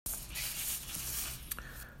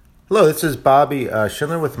Hello, this is Bobby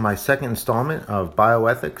Schindler with my second installment of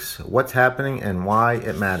Bioethics, What's Happening and Why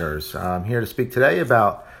It Matters. I'm here to speak today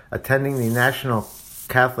about attending the National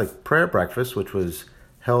Catholic Prayer Breakfast, which was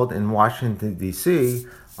held in Washington, D.C.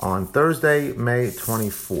 on Thursday, May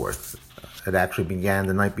 24th. It actually began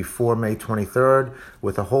the night before, May 23rd,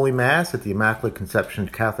 with a Holy Mass at the Immaculate Conception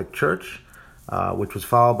Catholic Church, which was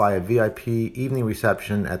followed by a VIP evening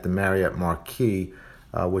reception at the Marriott Marquis,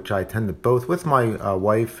 which I attended both with my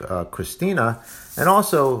wife, Christina, and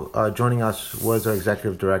also joining us was our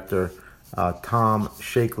executive director, Tom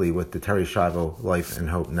Shakely, with the Terri Schiavo Life and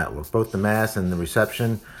Hope Network. Both the Mass and the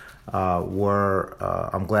reception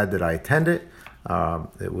I'm glad that I attended.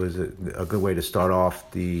 It was a good way to start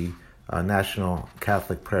off the National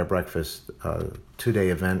Catholic Prayer Breakfast 2-day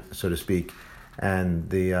event, so to speak. And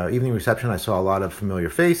the evening reception, I saw a lot of familiar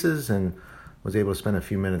faces and was able to spend a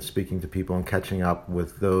few minutes speaking to people and catching up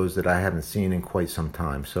with those that I haven't seen in quite some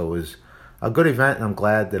time. So it was a good event, and I'm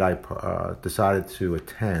glad that I decided to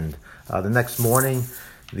attend. The next morning,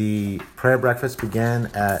 the prayer breakfast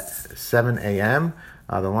began at 7 a.m.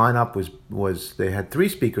 The lineup was they had 3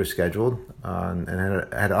 speakers scheduled and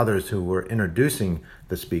had others who were introducing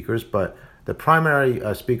the speakers, but the primary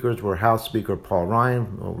speakers were House Speaker Paul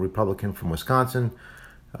Ryan, a Republican from Wisconsin,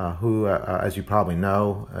 who, as you probably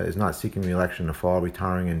know, is not seeking re-election in the fall,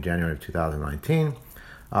 retiring in January of 2019.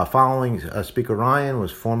 Following Speaker Ryan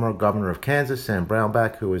was former Governor of Kansas, Sam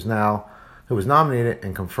Brownback, who was nominated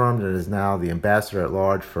and confirmed and is now the Ambassador at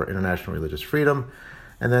Large for International Religious Freedom.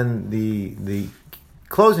 And then the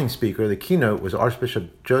closing speaker, the keynote, was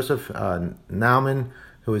Archbishop Joseph Naumann,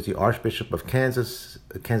 who is the Archbishop of Kansas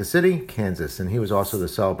City, Kansas, and he was also the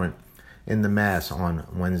celebrant in the Mass on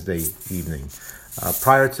Wednesday evening.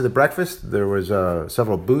 Prior to the breakfast, there was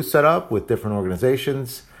several booths set up with different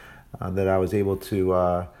organizations that I was able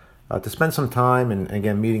to spend some time and,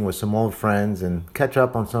 again, meeting with some old friends and catch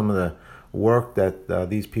up on some of the work that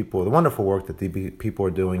the wonderful work that the people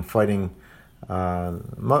are doing, fighting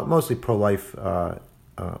mostly pro-life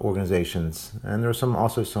organizations. And there were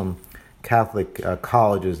also some Catholic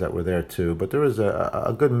colleges that were there too, but there was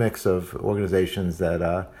a good mix of organizations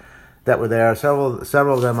that were there. Several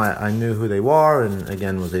of them I knew who they were, and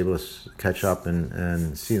again was able to catch up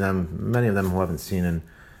and see them. Many of them who I haven't seen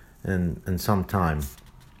in some time.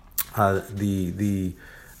 Once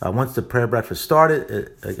the prayer breakfast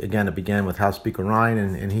started, it began with House Speaker Ryan,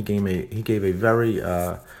 and he gave a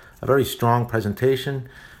very strong presentation.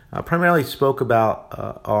 Primarily spoke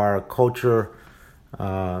about our culture,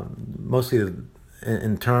 mostly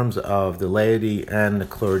in terms of the laity and the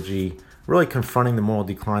clergy, really confronting the moral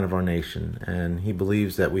decline of our nation. And he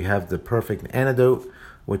believes that we have the perfect antidote,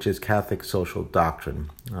 which is Catholic social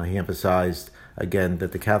doctrine. He emphasized, again,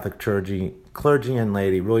 that the Catholic clergy and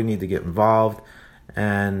laity really need to get involved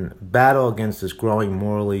and battle against this growing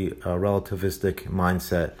morally relativistic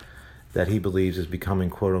mindset that he believes is becoming,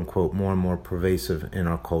 quote-unquote, more and more pervasive in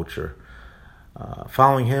our culture.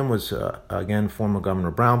 Following him was, again, former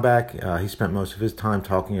Governor Brownback. He spent most of his time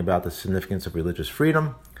talking about the significance of religious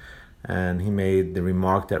freedom. And he made the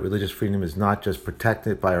remark that religious freedom is not just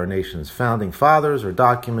protected by our nation's founding fathers or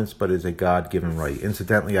documents, but is a God-given right.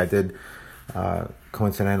 Incidentally, I did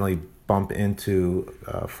coincidentally bump into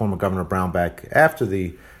former Governor Brownback after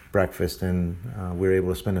the breakfast, and we were able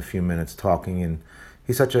to spend a few minutes talking. And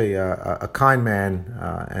he's such a kind man,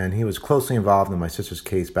 and he was closely involved in my sister's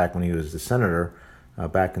case back when he was the senator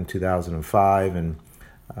back in 2005. And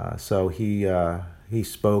so he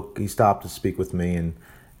stopped to speak with me,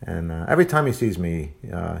 and every time he sees me,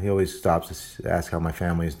 he always stops to ask how my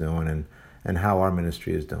family is doing and how our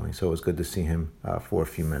ministry is doing. So it was good to see him for a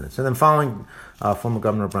few minutes. And then following former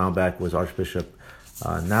Governor Brownback was Archbishop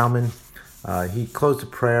Naumann. He closed the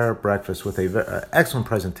prayer breakfast with an excellent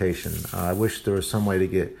presentation. I wish there was some way to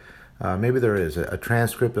get, maybe there is, a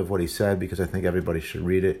transcript of what he said, because I think everybody should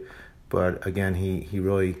read it. But again, he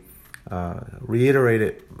really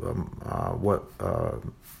reiterated what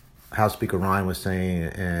House Speaker Ryan was saying,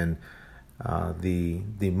 and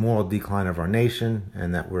the moral decline of our nation,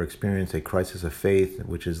 and that we're experiencing a crisis of faith,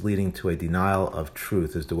 which is leading to a denial of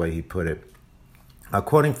truth, is the way he put it.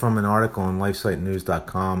 Quoting from an article on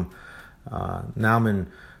LifeSiteNews.com, Naumann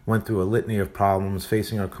went through a litany of problems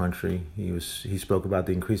facing our country. He spoke about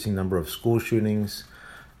the increasing number of school shootings,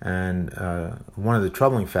 and one of the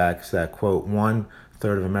troubling facts that, quote,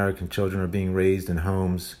 1/3 of American children are being raised in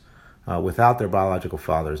homes without their biological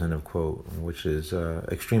fathers, end of quote, which is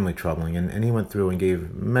extremely troubling. And he went through and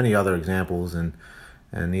gave many other examples, and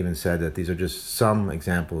even said that these are just some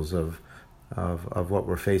examples of what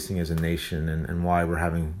we're facing as a nation, and why we're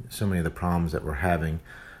having so many of the problems that we're having.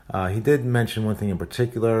 He did mention one thing in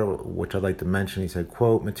particular, which I'd like to mention. He said,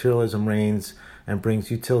 quote, materialism reigns and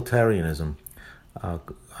brings utilitarianism,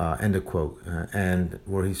 end of quote. And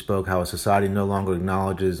where he spoke how a society no longer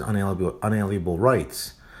acknowledges unalienable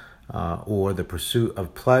rights, or the pursuit of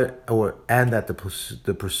and that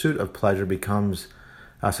the pursuit of pleasure becomes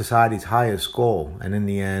society's highest goal, and in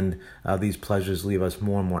the end, these pleasures leave us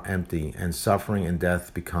more and more empty, and suffering and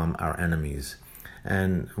death become our enemies.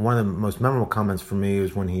 And one of the most memorable comments for me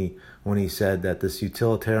was when he said that this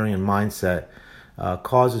utilitarian mindset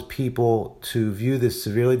causes people to view the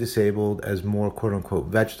severely disabled as more quote unquote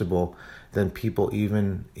vegetable than people,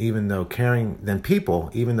 even though caring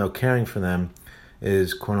for them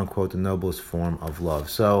is quote unquote the noblest form of love.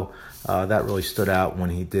 So that really stood out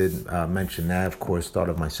when he did mention that. Of course, thought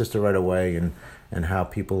of my sister right away, and how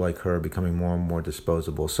people like her are becoming more and more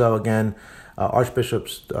disposable. So again,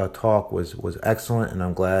 Archbishop's talk was excellent, and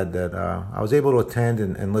I'm glad that I was able to attend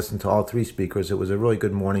and listen to all three speakers. It was a really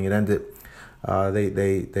good morning. It ended.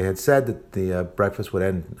 They had said that the breakfast would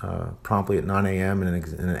end promptly at 9 a.m. and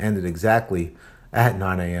it ended exactly at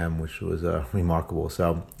 9 a.m., which was remarkable.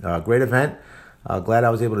 So great event. Glad I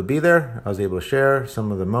was able to be there. I was able to share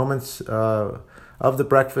some of the moments of the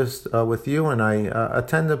breakfast with you, and I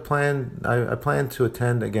plan to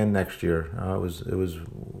attend again next year. It was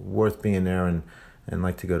worth being there, and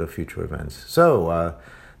like to go to future events. So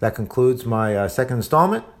that concludes my second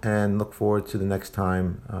installment, and look forward to the next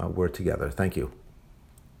time we're together. Thank you.